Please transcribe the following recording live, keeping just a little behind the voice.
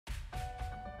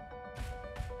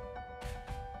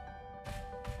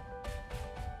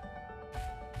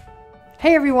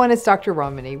Hey everyone, it's Dr.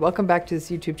 Ramani. Welcome back to this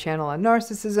YouTube channel on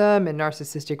narcissism and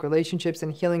narcissistic relationships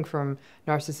and healing from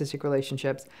narcissistic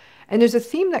relationships. And there's a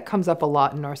theme that comes up a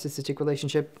lot in narcissistic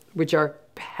relationship, which are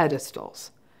pedestals.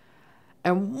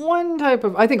 And one type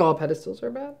of, I think all pedestals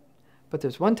are bad, but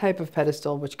there's one type of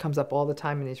pedestal which comes up all the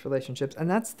time in these relationships, and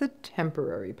that's the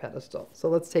temporary pedestal. So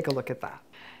let's take a look at that.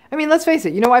 I mean, let's face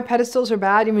it, you know why pedestals are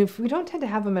bad? I mean, we don't tend to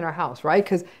have them in our house, right?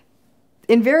 Because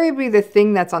invariably, the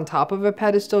thing that's on top of a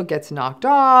pedestal gets knocked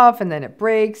off and then it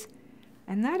breaks.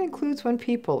 And that includes when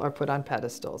people are put on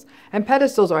pedestals. And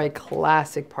pedestals are a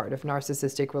classic part of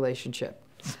narcissistic relationship.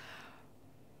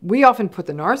 We often put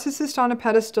the narcissist on a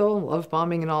pedestal, love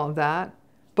bombing and all of that.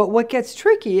 But what gets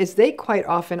tricky is they quite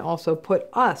often also put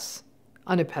us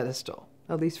on a pedestal,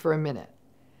 at least for a minute.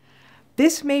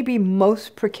 This may be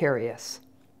most precarious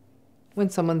when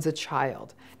someone's a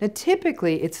child. Now,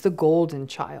 typically, it's the golden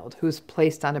child who's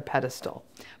placed on a pedestal,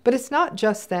 but it's not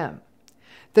just them.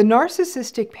 The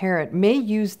narcissistic parent may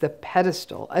use the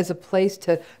pedestal as a place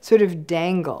to sort of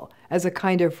dangle as a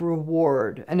kind of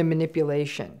reward and a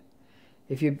manipulation.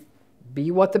 If you be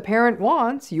what the parent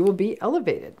wants, you will be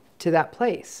elevated to that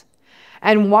place.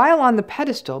 And while on the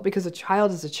pedestal, because a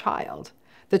child is a child,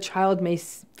 the child may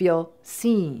feel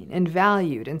seen and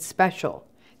valued and special.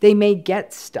 They may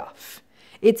get stuff.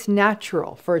 It's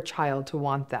natural for a child to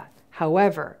want that.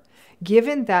 However,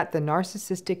 given that the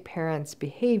narcissistic parent's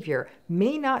behavior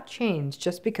may not change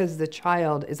just because the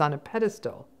child is on a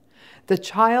pedestal, the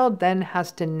child then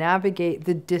has to navigate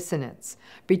the dissonance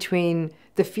between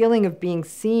the feeling of being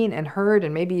seen and heard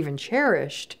and maybe even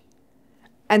cherished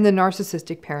and the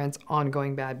narcissistic parent's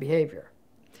ongoing bad behavior.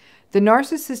 The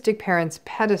narcissistic parent's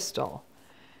pedestal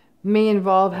may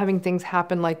involve having things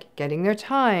happen like getting their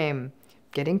time,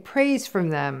 getting praise from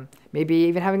them, maybe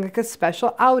even having like a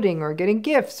special outing or getting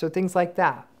gifts or things like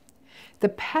that. The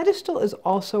pedestal is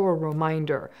also a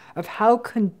reminder of how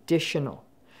conditional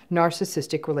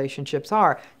narcissistic relationships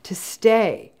are. To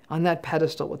stay on that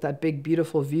pedestal with that big,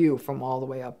 beautiful view from all the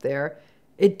way up there,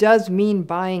 it does mean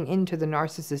buying into the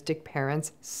narcissistic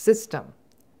parent's system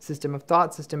of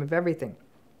thought, system of everything.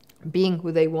 Being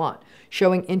who they want,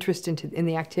 showing interest in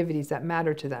the activities that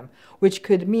matter to them, which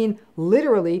could mean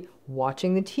literally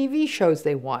watching the TV shows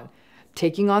they want,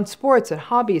 taking on sports and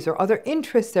hobbies or other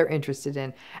interests they're interested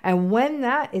in. And when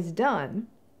that is done,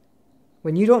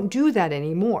 when you don't do that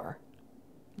anymore,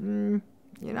 you're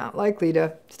not likely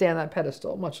to stay on that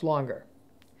pedestal much longer.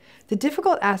 The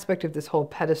difficult aspect of this whole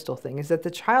pedestal thing is that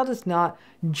the child is not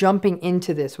jumping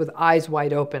into this with eyes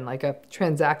wide open like a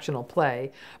transactional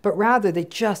play, but rather they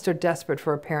just are desperate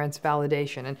for a parent's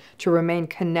validation and to remain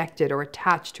connected or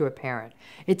attached to a parent.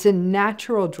 It's a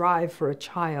natural drive for a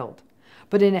child.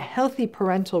 But in a healthy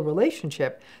parental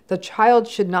relationship, the child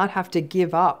should not have to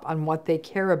give up on what they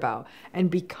care about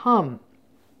and become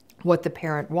what the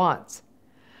parent wants.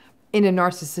 In a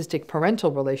narcissistic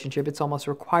parental relationship, it's almost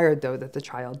required, though, that the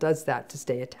child does that to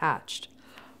stay attached.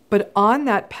 But on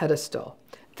that pedestal,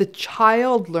 the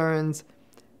child learns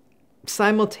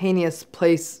simultaneous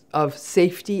place of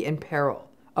safety and peril,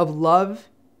 of love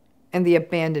and the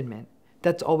abandonment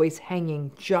that's always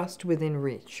hanging just within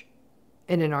reach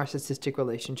in a narcissistic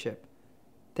relationship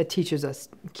that teaches us,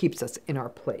 keeps us in our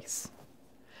place.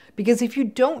 Because if you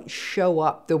don't show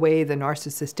up the way the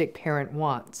narcissistic parent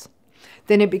wants,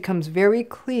 then it becomes very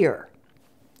clear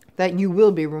that you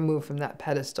will be removed from that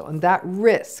pedestal. And that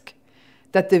risk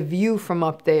that the view from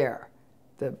up there,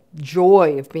 the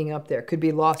joy of being up there, could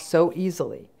be lost so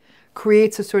easily,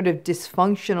 creates a sort of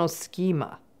dysfunctional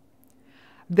schema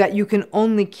that you can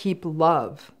only keep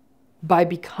love by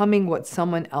becoming what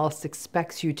someone else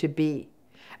expects you to be.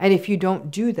 And if you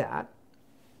don't do that,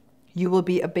 you will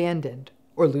be abandoned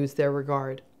or lose their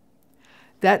regard.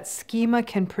 That schema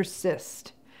can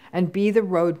persist and be the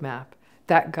roadmap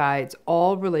that guides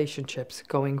all relationships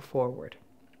going forward.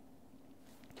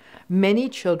 Many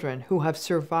children who have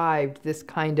survived this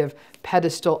kind of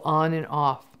pedestal on and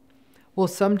off will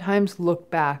sometimes look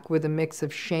back with a mix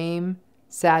of shame,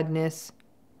 sadness,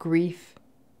 grief,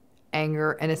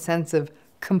 anger, and a sense of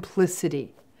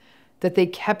complicity that they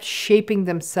kept shaping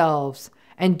themselves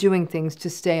and doing things to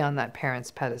stay on that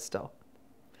parent's pedestal.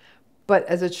 But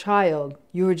as a child,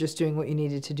 you were just doing what you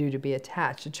needed to do to be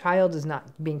attached. A child is not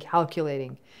being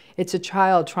calculating. It's a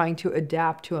child trying to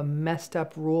adapt to a messed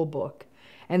up rule book.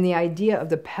 And the idea of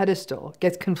the pedestal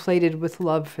gets conflated with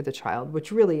love for the child,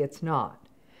 which really it's not.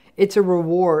 It's a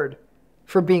reward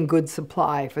for being good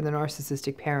supply for the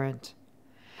narcissistic parent.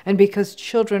 And because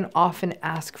children often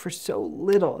ask for so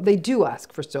little, they do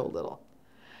ask for so little,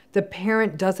 the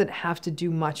parent doesn't have to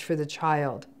do much for the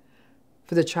child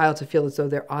to feel as though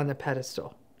they're on the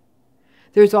pedestal.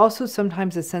 There's also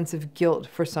sometimes a sense of guilt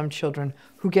for some children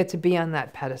who get to be on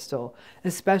that pedestal,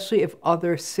 especially if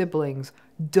other siblings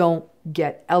don't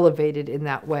get elevated in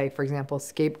that way. For example,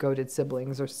 scapegoated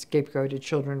siblings or scapegoated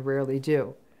children rarely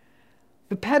do.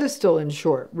 The pedestal, in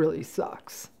short, really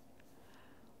sucks.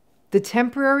 The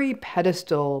temporary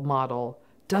pedestal model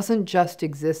doesn't just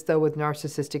exist, though, with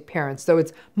narcissistic parents, though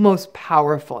it's most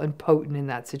powerful and potent in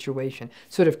that situation,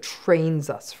 sort of trains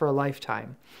us for a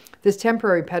lifetime. This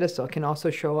temporary pedestal can also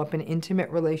show up in intimate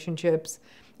relationships,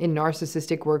 in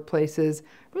narcissistic workplaces,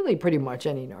 really pretty much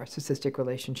any narcissistic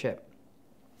relationship.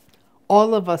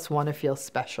 All of us want to feel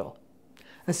special,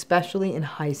 especially in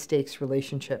high-stakes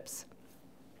relationships.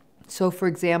 So, for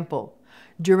example,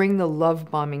 during the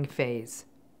love bombing phase,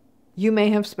 you may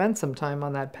have spent some time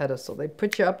on that pedestal. They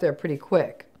put you up there pretty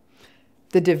quick.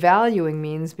 The devaluing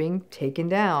means being taken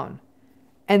down.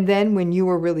 And then when you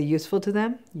were really useful to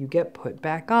them, you get put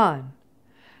back on.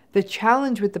 The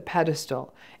challenge with the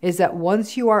pedestal is that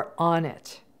once you are on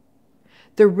it,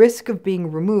 the risk of being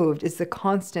removed is the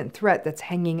constant threat that's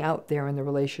hanging out there in the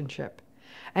relationship.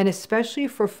 And especially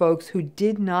for folks who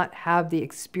did not have the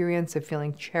experience of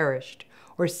feeling cherished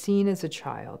or seen as a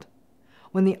child.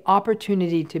 When the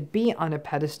opportunity to be on a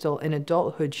pedestal in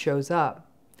adulthood shows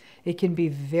up, it can be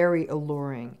very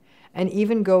alluring and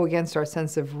even go against our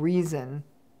sense of reason.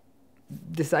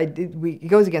 It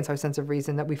goes against our sense of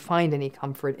reason that we find any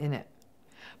comfort in it.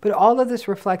 But all of this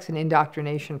reflects an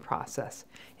indoctrination process.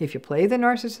 If you play the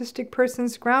narcissistic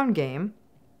person's ground game,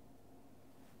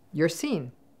 you're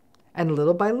seen. And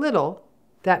little by little,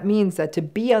 that means that to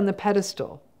be on the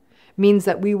pedestal means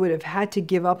that we would have had to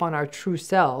give up on our true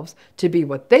selves to be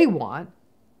what they want,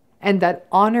 and that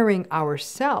honoring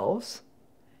ourselves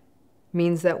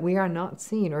means that we are not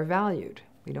seen or valued.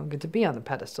 We don't get to be on the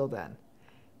pedestal then.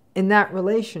 In that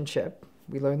relationship,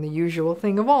 we learn the usual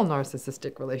thing of all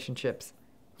narcissistic relationships.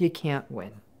 You can't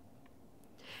win.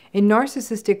 In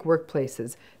narcissistic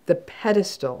workplaces, the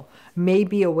pedestal may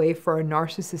be a way for a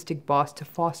narcissistic boss to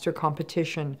foster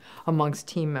competition amongst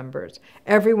team members,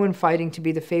 everyone fighting to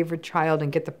be the favorite child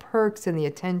and get the perks and the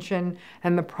attention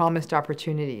and the promised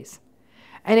opportunities.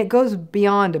 And it goes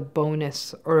beyond a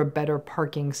bonus or a better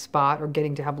parking spot or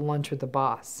getting to have lunch with the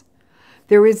boss.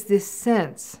 There is this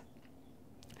sense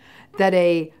that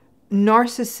a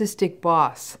narcissistic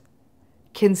boss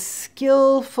can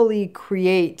skillfully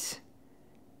create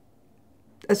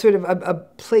a sort of a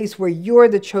place where you're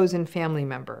the chosen family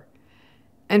member.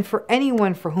 And for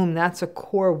anyone for whom that's a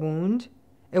core wound,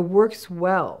 it works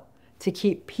well to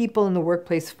keep people in the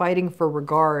workplace fighting for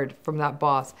regard from that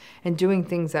boss and doing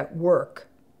things at work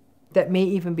that may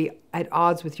even be at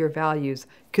odds with your values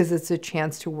because it's a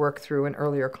chance to work through an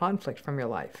earlier conflict from your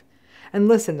life. And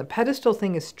listen, the pedestal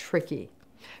thing is tricky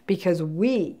because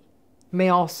we may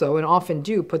also, and often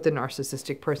do, put the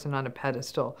narcissistic person on a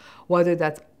pedestal, whether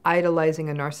that's idolizing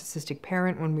a narcissistic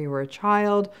parent when we were a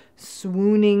child,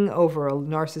 swooning over a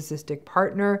narcissistic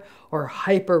partner, or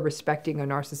hyper-respecting a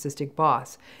narcissistic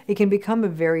boss. It can become a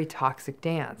very toxic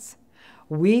dance.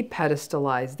 We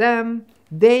pedestalize them,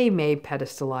 they may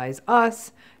pedestalize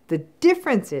us. The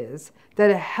difference is that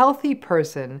a healthy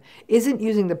person isn't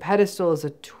using the pedestal as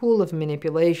a tool of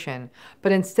manipulation,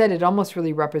 but instead it almost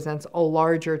really represents a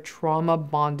larger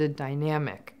trauma-bonded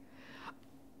dynamic,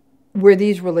 where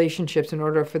these relationships, in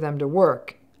order for them to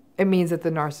work, it means that the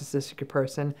narcissistic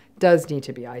person does need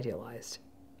to be idealized.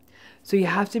 So you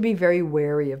have to be very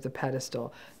wary of the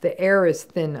pedestal. The air is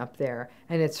thin up there,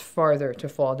 and it's farther to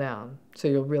fall down, so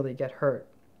you'll really get hurt.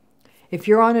 If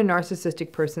you're on a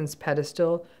narcissistic person's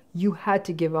pedestal, you had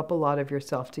to give up a lot of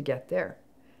yourself to get there.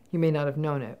 You may not have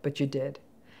known it, but you did.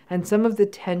 And some of the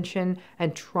tension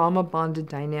and trauma-bonded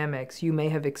dynamics you may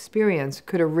have experienced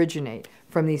could originate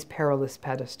from these perilous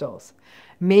pedestals.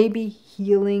 Maybe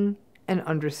healing and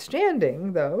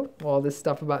understanding, though, all this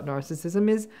stuff about narcissism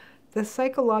is the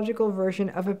psychological version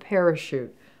of a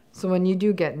parachute. So when you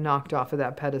do get knocked off of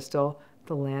that pedestal,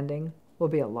 the landing will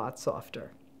be a lot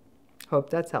softer. Hope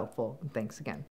that's helpful, and thanks again.